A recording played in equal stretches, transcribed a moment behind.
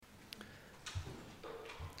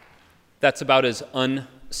That's about as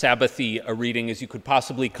un-Sabbathy a reading as you could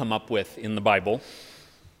possibly come up with in the Bible,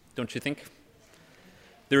 don't you think?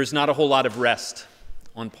 There is not a whole lot of rest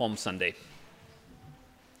on Palm Sunday.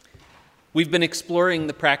 We've been exploring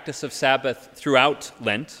the practice of Sabbath throughout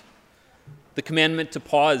Lent, the commandment to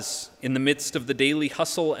pause in the midst of the daily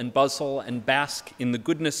hustle and bustle and bask in the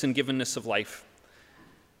goodness and givenness of life.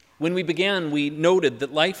 When we began, we noted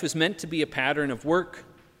that life is meant to be a pattern of work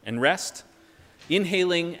and rest,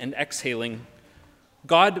 inhaling and exhaling.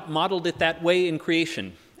 God modeled it that way in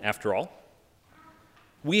creation, after all.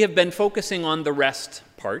 We have been focusing on the rest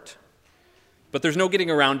part, but there's no getting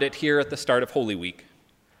around it here at the start of Holy Week.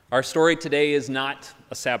 Our story today is not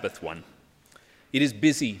a Sabbath one. It is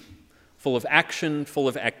busy, full of action, full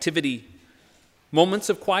of activity. Moments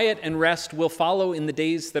of quiet and rest will follow in the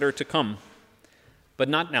days that are to come, but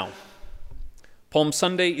not now. Palm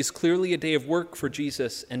Sunday is clearly a day of work for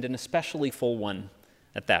Jesus, and an especially full one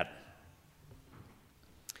at that.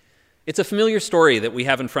 It's a familiar story that we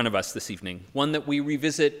have in front of us this evening, one that we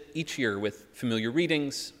revisit each year with familiar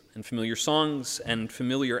readings and familiar songs and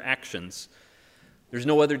familiar actions. There's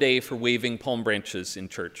no other day for waving palm branches in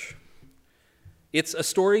church. It's a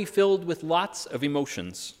story filled with lots of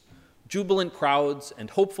emotions, jubilant crowds and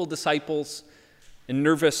hopeful disciples and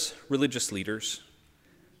nervous religious leaders.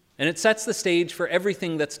 And it sets the stage for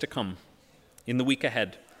everything that's to come in the week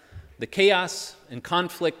ahead, the chaos and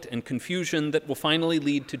conflict and confusion that will finally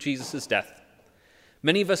lead to Jesus' death.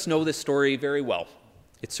 Many of us know this story very well.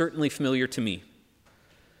 It's certainly familiar to me.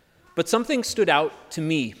 But something stood out to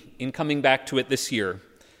me in coming back to it this year,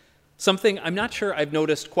 something I'm not sure I've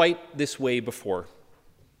noticed quite this way before.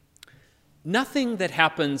 Nothing that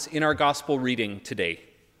happens in our gospel reading today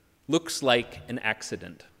looks like an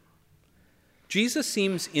accident. Jesus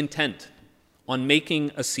seems intent on making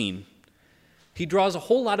a scene. He draws a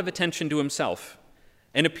whole lot of attention to himself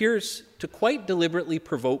and appears to quite deliberately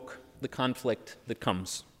provoke the conflict that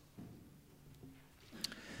comes.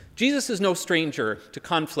 Jesus is no stranger to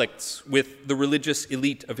conflicts with the religious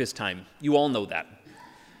elite of his time. You all know that.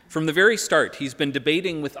 From the very start, he's been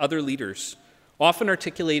debating with other leaders, often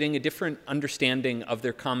articulating a different understanding of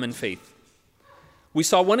their common faith. We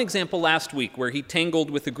saw one example last week where he tangled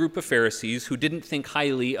with a group of Pharisees who didn't think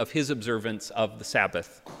highly of his observance of the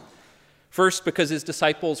Sabbath. First, because his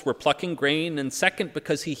disciples were plucking grain, and second,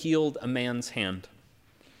 because he healed a man's hand.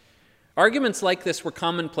 Arguments like this were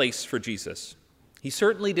commonplace for Jesus. He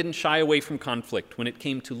certainly didn't shy away from conflict when it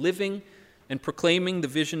came to living and proclaiming the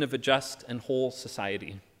vision of a just and whole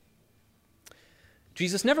society.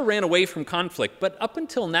 Jesus never ran away from conflict, but up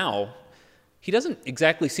until now, he doesn't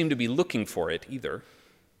exactly seem to be looking for it either.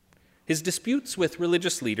 His disputes with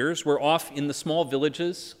religious leaders were off in the small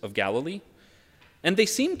villages of Galilee, and they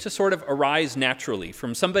seemed to sort of arise naturally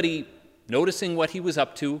from somebody noticing what he was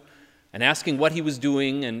up to and asking what he was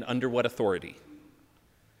doing and under what authority.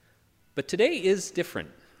 But today is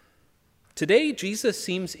different. Today, Jesus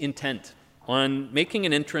seems intent on making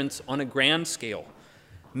an entrance on a grand scale,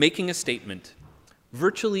 making a statement,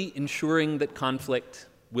 virtually ensuring that conflict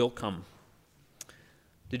will come.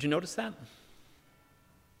 Did you notice that?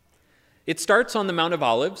 It starts on the Mount of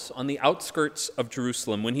Olives, on the outskirts of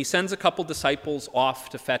Jerusalem, when he sends a couple disciples off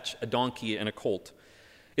to fetch a donkey and a colt.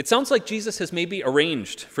 It sounds like Jesus has maybe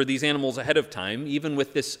arranged for these animals ahead of time, even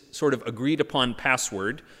with this sort of agreed-upon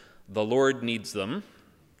password, "The Lord needs them,"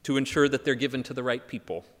 to ensure that they're given to the right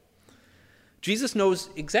people. Jesus knows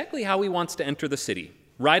exactly how he wants to enter the city,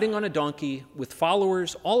 riding on a donkey with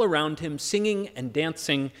followers all around him, singing and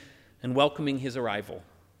dancing and welcoming his arrival.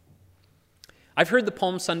 I've heard the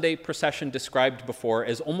Palm Sunday procession described before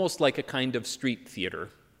as almost like a kind of street theater,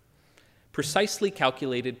 precisely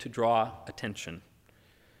calculated to draw attention.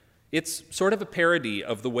 It's sort of a parody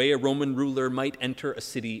of the way a Roman ruler might enter a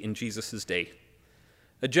city in Jesus' day.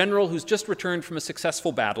 A general who's just returned from a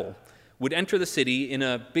successful battle would enter the city in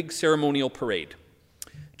a big ceremonial parade.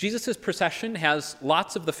 Jesus' procession has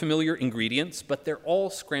lots of the familiar ingredients, but they're all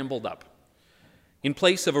scrambled up. In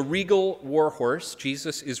place of a regal war horse,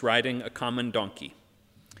 Jesus is riding a common donkey.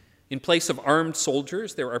 In place of armed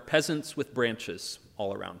soldiers, there are peasants with branches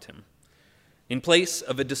all around him. In place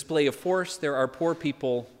of a display of force, there are poor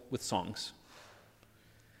people with songs.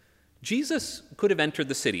 Jesus could have entered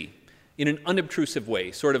the city in an unobtrusive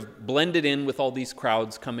way, sort of blended in with all these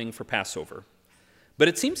crowds coming for Passover. But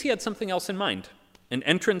it seems he had something else in mind, an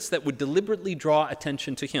entrance that would deliberately draw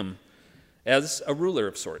attention to him as a ruler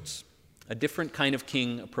of sorts, a different kind of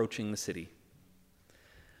king approaching the city.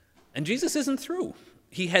 And Jesus isn't through.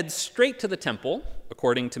 He heads straight to the temple,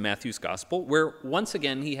 according to Matthew's gospel, where once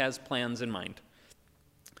again he has plans in mind.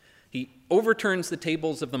 He overturns the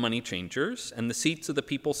tables of the money changers and the seats of the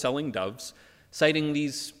people selling doves, citing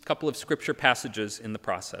these couple of scripture passages in the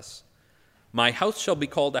process. My house shall be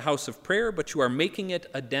called a house of prayer, but you are making it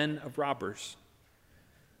a den of robbers.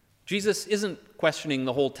 Jesus isn't questioning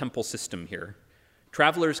the whole temple system here.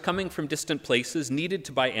 Travelers coming from distant places needed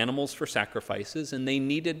to buy animals for sacrifices, and they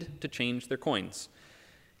needed to change their coins.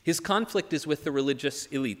 His conflict is with the religious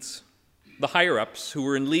elites, the higher-ups who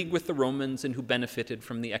were in league with the Romans and who benefited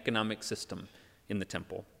from the economic system in the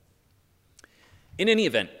temple. In any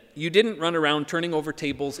event, you didn't run around turning over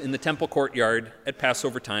tables in the temple courtyard at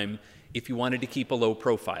Passover time if you wanted to keep a low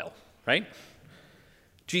profile, right?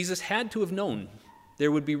 Jesus had to have known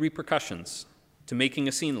there would be repercussions to making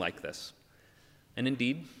a scene like this. And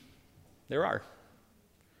indeed, there are.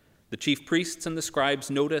 The chief priests and the scribes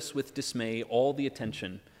notice with dismay all the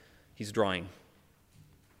attention he's drawing.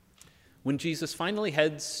 When Jesus finally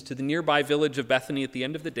heads to the nearby village of Bethany at the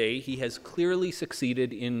end of the day, he has clearly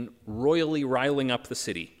succeeded in royally riling up the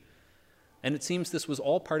city. And it seems this was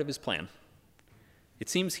all part of his plan. It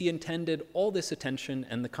seems he intended all this attention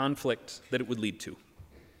and the conflict that it would lead to.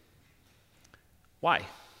 Why?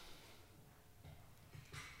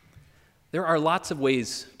 There are lots of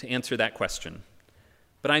ways to answer that question,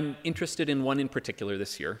 but I'm interested in one in particular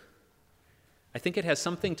this year. I think it has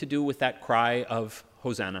something to do with that cry of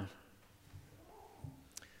Hosanna.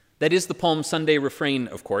 That is the Palm Sunday refrain,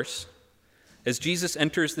 of course. As Jesus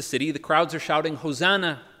enters the city, the crowds are shouting,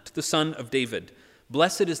 Hosanna to the Son of David.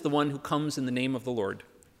 Blessed is the one who comes in the name of the Lord.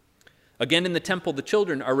 Again in the temple, the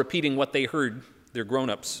children are repeating what they heard their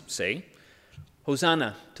grown-ups say,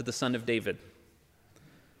 Hosanna to the Son of David.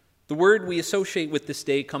 The word we associate with this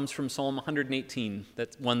day comes from Psalm 118,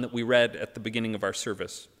 that's one that we read at the beginning of our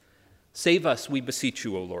service. Save us, we beseech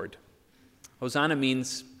you, O Lord. Hosanna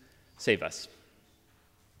means save us.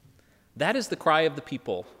 That is the cry of the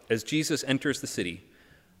people as Jesus enters the city,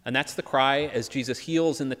 and that's the cry as Jesus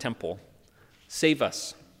heals in the temple. Save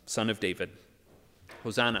us, Son of David.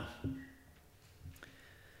 Hosanna.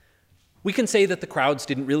 We can say that the crowds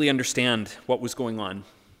didn't really understand what was going on.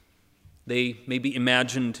 They maybe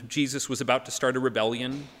imagined Jesus was about to start a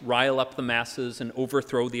rebellion, rile up the masses, and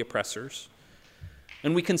overthrow the oppressors.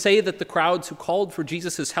 And we can say that the crowds who called for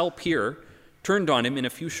Jesus' help here turned on him in a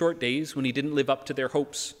few short days when he didn't live up to their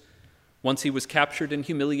hopes. Once he was captured and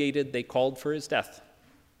humiliated, they called for his death.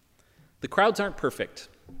 The crowds aren't perfect,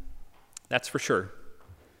 that's for sure.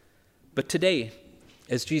 But today,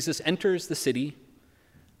 as Jesus enters the city,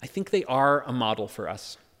 I think they are a model for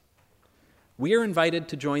us. We are invited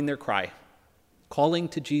to join their cry, calling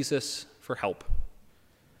to Jesus for help.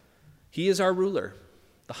 He is our ruler,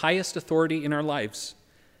 the highest authority in our lives,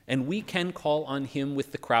 and we can call on him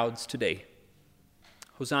with the crowds today.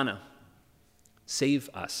 Hosanna, save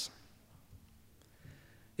us.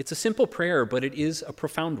 It's a simple prayer, but it is a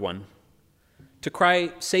profound one. To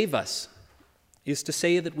cry, save us, is to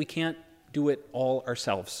say that we can't do it all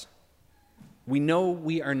ourselves. We know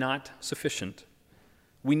we are not sufficient.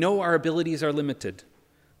 We know our abilities are limited.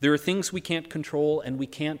 There are things we can't control, and we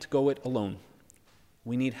can't go it alone.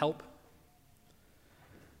 We need help.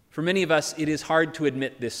 For many of us, it is hard to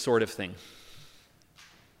admit this sort of thing.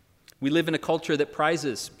 We live in a culture that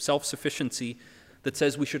prizes self-sufficiency, that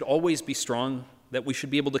says we should always be strong, that we should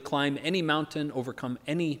be able to climb any mountain, overcome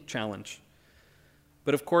any challenge.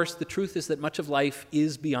 But of course, the truth is that much of life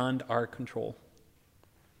is beyond our control.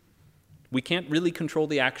 We can't really control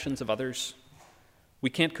the actions of others. We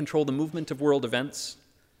can't control the movement of world events.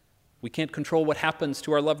 We can't control what happens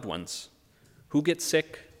to our loved ones, who gets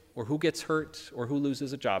sick, or who gets hurt, or who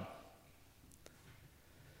loses a job.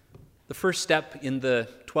 The first step in the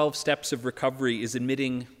 12 steps of recovery is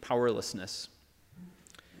admitting powerlessness.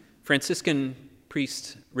 Franciscan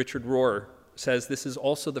priest Richard Rohr says this is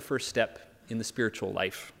also the first step in the spiritual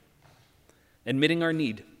life. Admitting our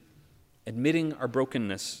need, admitting our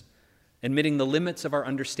brokenness, admitting the limits of our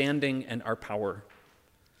understanding and our power.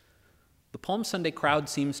 The Palm Sunday crowd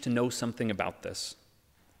seems to know something about this.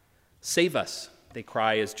 Save us, they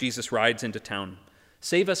cry as Jesus rides into town.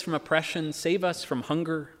 Save us from oppression, save us from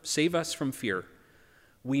hunger, save us from fear.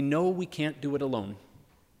 We know we can't do it alone,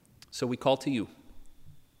 so we call to you.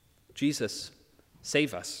 Jesus,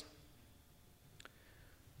 save us.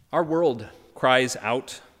 Our world cries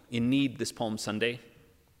out in need this Palm Sunday.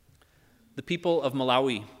 The people of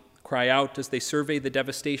Malawi cry out as they survey the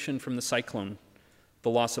devastation from the cyclone, the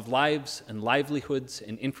loss of lives and livelihoods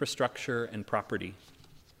and infrastructure and property.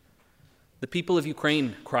 The people of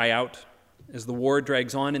Ukraine cry out as the war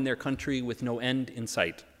drags on in their country with no end in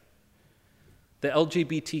sight. The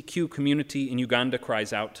LGBTQ community in Uganda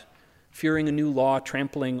cries out, fearing a new law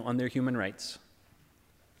trampling on their human rights.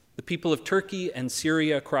 The people of Turkey and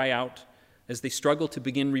Syria cry out as they struggle to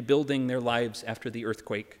begin rebuilding their lives after the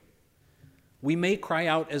earthquake. We may cry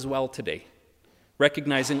out as well today,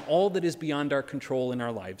 recognizing all that is beyond our control in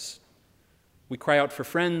our lives. We cry out for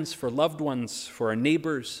friends, for loved ones, for our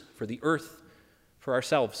neighbors, for the earth, for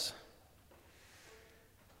ourselves.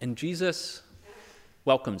 And Jesus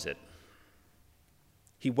welcomes it.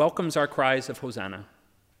 He welcomes our cries of Hosanna.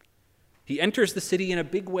 He enters the city in a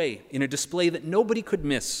big way, in a display that nobody could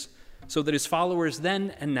miss, so that his followers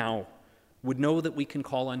then and now would know that we can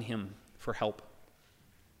call on him for help.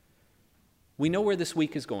 We know where this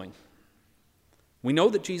week is going. We know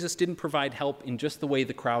that Jesus didn't provide help in just the way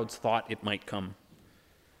the crowds thought it might come.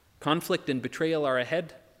 Conflict and betrayal are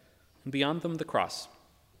ahead, and beyond them, the cross.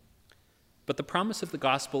 But the promise of the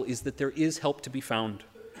gospel is that there is help to be found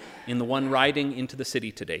in the one riding into the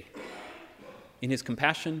city today, in his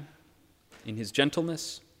compassion, in his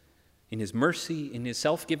gentleness, in his mercy, in his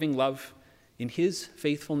self-giving love, in his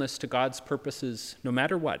faithfulness to God's purposes, no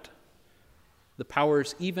matter what. The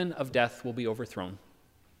powers even of death will be overthrown.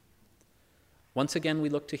 Once again, we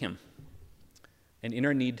look to him, and in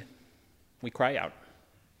our need, we cry out.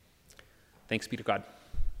 Thanks be to God.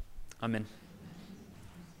 Amen.